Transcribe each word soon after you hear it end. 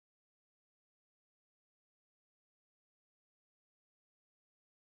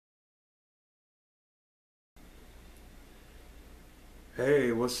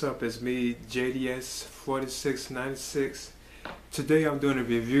Hey, what's up? It's me, JDS4696. Today I'm doing a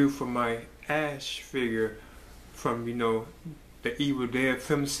review for my Ash figure from, the Evil Dead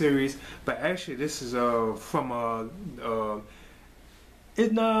film series. But actually, this is from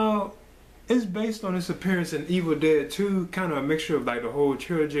it now it's based on its appearance in Evil Dead 2, kind of a mixture of like the whole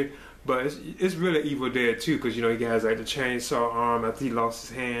trilogy. But it's really Evil Dead 2 because he has like the chainsaw arm after he lost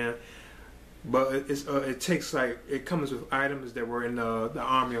his hand. But it comes with items that were in the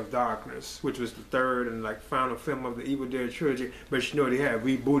Army of Darkness, which was the third and like final film of the Evil Dead trilogy. But they had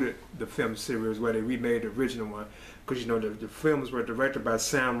rebooted the film series where they remade the original one, because the films were directed by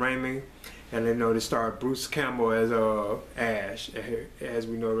Sam Raimi, and they starred Bruce Campbell as Ash, as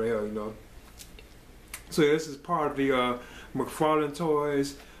we know right here. So this is part of the Mcfarlane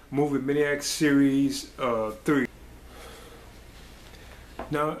Toys movie Maniacs series 3.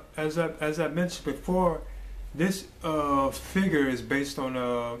 Now, as I mentioned before, this figure is based on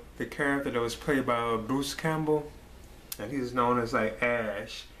the character that was played by Bruce Campbell, and he's known as like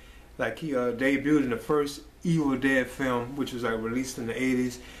Ash. Like he debuted in the first Evil Dead film, which was like released in the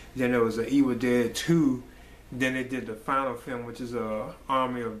 80s. Then there was an Evil Dead 2. Then they did the final film, which is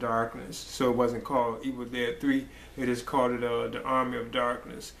Army of Darkness. So it wasn't called Evil Dead 3. They just called it the Army of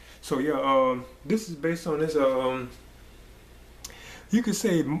Darkness. So yeah, this is based on this. You could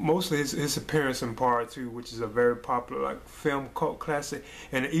say mostly his appearance in Part 2, which is a very popular like film cult classic.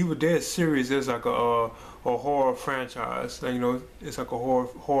 And the Evil Dead series is like a horror franchise. Like, it's like a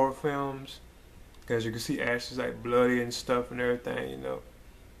horror films. As you can see, Ash is like bloody and stuff and everything.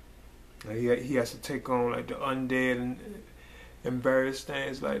 Like he has to take on like the undead and various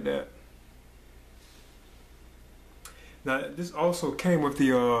things like that. Now this also came with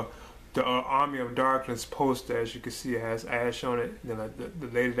the Army of Darkness poster. As you can see, it has Ash on it. Then the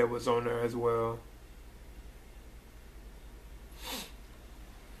lady that was on there as well.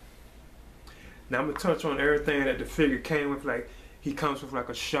 Now I'm gonna touch on everything that the figure came with. Like he comes with like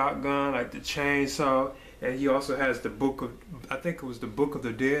a shotgun, like the chainsaw, and he also has the book of, I think it was the Book of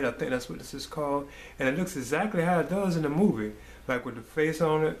the Dead. I think that's what this is called, and it looks exactly how it does in the movie, like with the face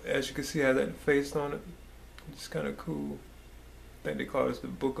on it. As you can see, it has that face on it. It's kind of cool. I think they call this the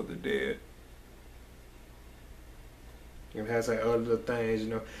Book of the Dead. It has like other things,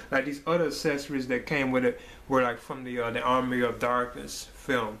 like these other accessories that came with it were like from the Army of Darkness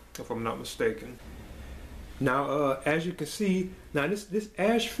film, if I'm not mistaken. Now, as you can see, now this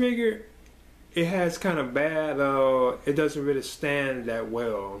Ash figure, it has kind of bad. It doesn't really stand that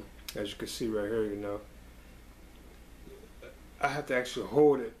well, as you can see right here. I have to actually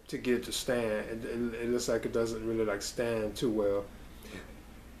hold it to get it to stand. It looks like it doesn't really like stand too well.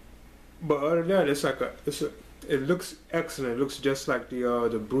 But other than that, it looks excellent. It looks just like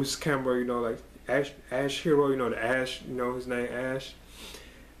the Bruce Campbell, like Ash hero, the Ash, his name Ash.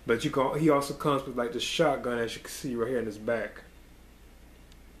 But he also comes with like the shotgun, as you can see right here in his back.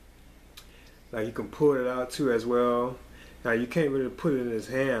 Like you can pull it out too as well. Now you can't really put it in his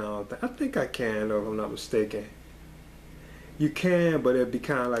hand. I think I can, though, if I'm not mistaken. You can, but it'd be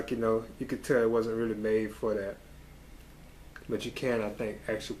kind of like, you could tell it wasn't really made for that. But you can, I think,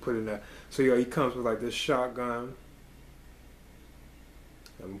 actually put it in there. So yeah, he comes with like this shotgun.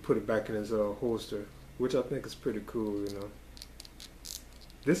 I'm gonna put it back in his holster, which I think is pretty cool, and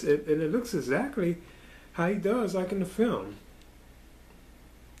it looks exactly how he does like in the film.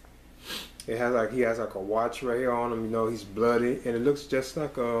 He has like a watch right here on him, he's bloody, and it looks just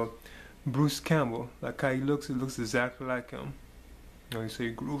like Bruce Campbell. Like how he looks, it looks exactly like him. He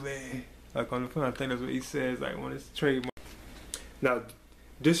say groovy, like on the film. I think that's what he says, like when it's trademark. Now,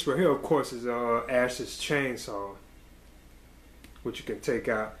 this right here, of course, is Ash's chainsaw, which you can take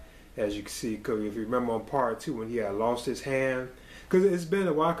out, as you can see. Because if you remember on Part 2 when he had lost his hand, because it's been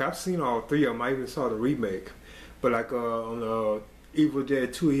a while. I've seen all 3 of them. I even saw the remake, but like on Evil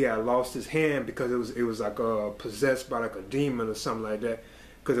Dead 2, he had lost his hand because it was like possessed by like a demon or something like that.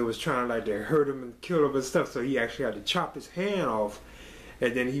 Because it was trying like to hurt him and kill him and stuff. So he actually had to chop his hand off.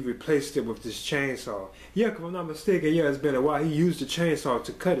 And then he replaced it with this chainsaw. Yeah, if I'm not mistaken, yeah, it's been a while. He used the chainsaw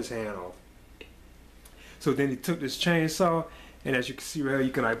to cut his hand off. So then he took this chainsaw, and as you can see right here, you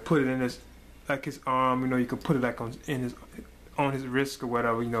can like put it in his arm. You can put it like on his wrist or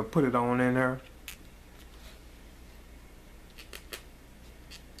whatever. Put it on in there.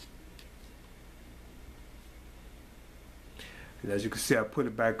 And as you can see, I put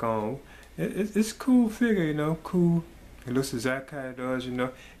it back on. It's a cool figure, cool. It looks exactly how it does,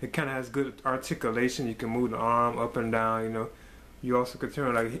 It kind of has good articulation. You can move the arm up and down, You also can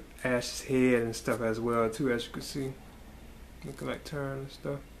turn like Ash's head and stuff as well too, as you can see. You can like turn and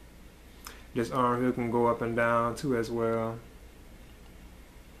stuff. This arm here can go up and down too as well.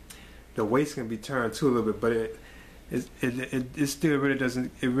 the waist can be turned too a little bit, but it still really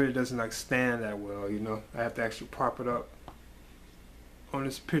doesn't like stand that well, you know. I have to actually prop it up on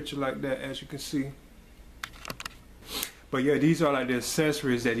this picture like that, as you can see. But yeah, these are like the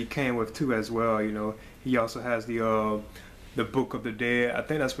accessories that he came with too as well, you know. He also has the Book of the Dead. I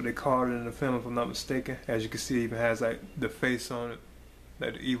think that's what they called it in the film, if I'm not mistaken. As you can see, it even has like the face on it,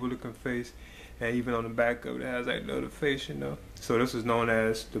 like the evil looking face. And even on the back of it, it has like the other face, you know. So this is known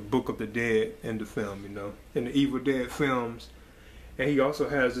as the Book of the Dead in the film, you know, in the Evil Dead films. And he also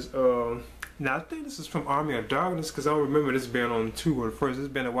has this, now I think this is from Army of Darkness, because I don't remember this being on 2 or the first. It's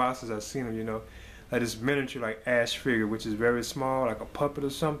been a while since I've seen him, you know. Like this miniature like Ash figure, which is very small, like a puppet or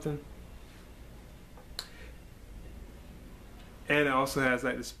something. And it also has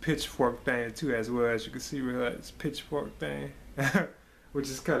like this pitchfork thing too, as well, as you can see, really, like this pitchfork thing. Which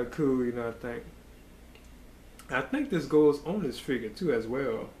is kind of cool, you know, I think this goes on this figure too as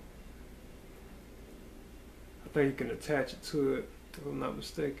well. I think you can attach it to it, if I'm not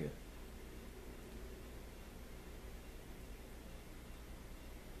mistaken.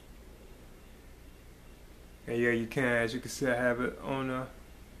 And yeah, you can, as you can see, I have it on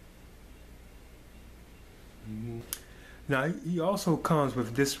Now he also comes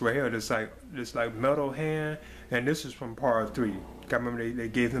with this right here, this like metal hand, and this is from part 3. I remember they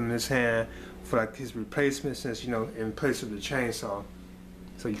gave him this hand for like his replacement, since, you know, in place of the chainsaw.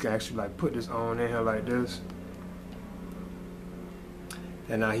 So you can actually like put this on in here like this.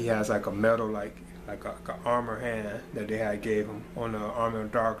 And now he has like a metal like a armor hand that they had gave him on the Army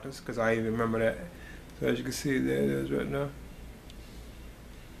of Darkness, because I even remember that. So as you can see, there it is right now.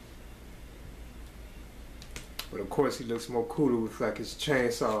 But of course he looks more cooler with like his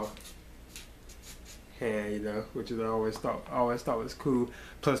chainsaw hand, you know, which is I always thought was cool.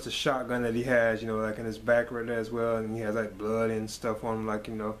 Plus the shotgun that he has, you know, like in his back right there as well, and he has like blood and stuff on him, like,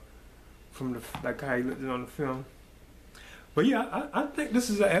 you know, from the like how he looked on the film. But yeah, I think this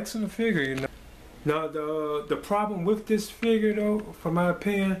is an excellent figure, you know. Now the problem with this figure though, for my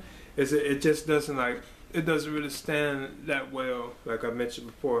opinion, is it just doesn't like, it doesn't really stand that well. Like I mentioned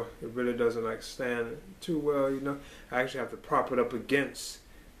before, it really doesn't like stand too well, you know. I actually have to prop it up against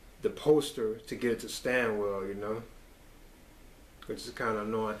the poster to get it to stand well, you know, which is kind of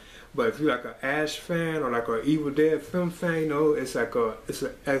annoying. But if you're like an Ash fan or like an Evil Dead film fan, you know, it's an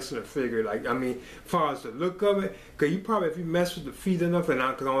excellent figure. Like, I mean, as far as the look of it, because you probably, if you mess with the feet enough, and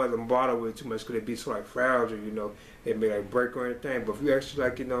because I don't let them bother with it too much, because they be so like fragile, you know, it may like break or anything. But if you actually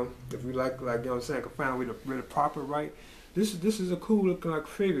like, you know, if you like you know what I'm saying, can find a way to really prop it right, this is a cool looking like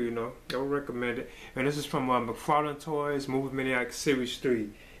figure, you know. I would recommend it. And this is from Mcfarlane Toys, Movie Maniacs Series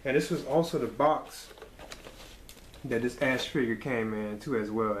 3. And this was also the box that this Ash figure came in too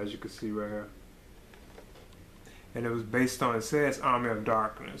as well, as you can see right here. And it was based on, it says Army of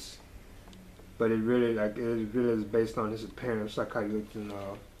Darkness, but it really is based on his appearance, like how he looked in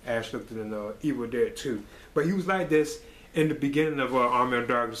Ash looked in Evil Dead 2. But he was like this in the beginning of Army of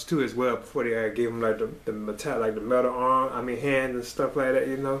Darkness 2 as well, before they gave him like the metal arm, I mean hand and stuff like that,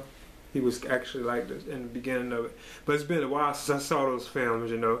 you know. He was actually like this in the beginning of it. But it's been a while since I saw those films,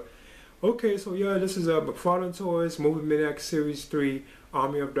 you know. Okay, so yeah, this is Mcfarlane Toys, Movie Maniacs Series 3,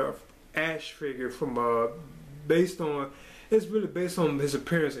 Army of the Ash figure from, it's really based on his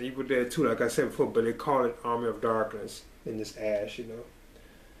appearance in Evil Dead 2, like I said before, but they call it Army of Darkness in this Ash, you know.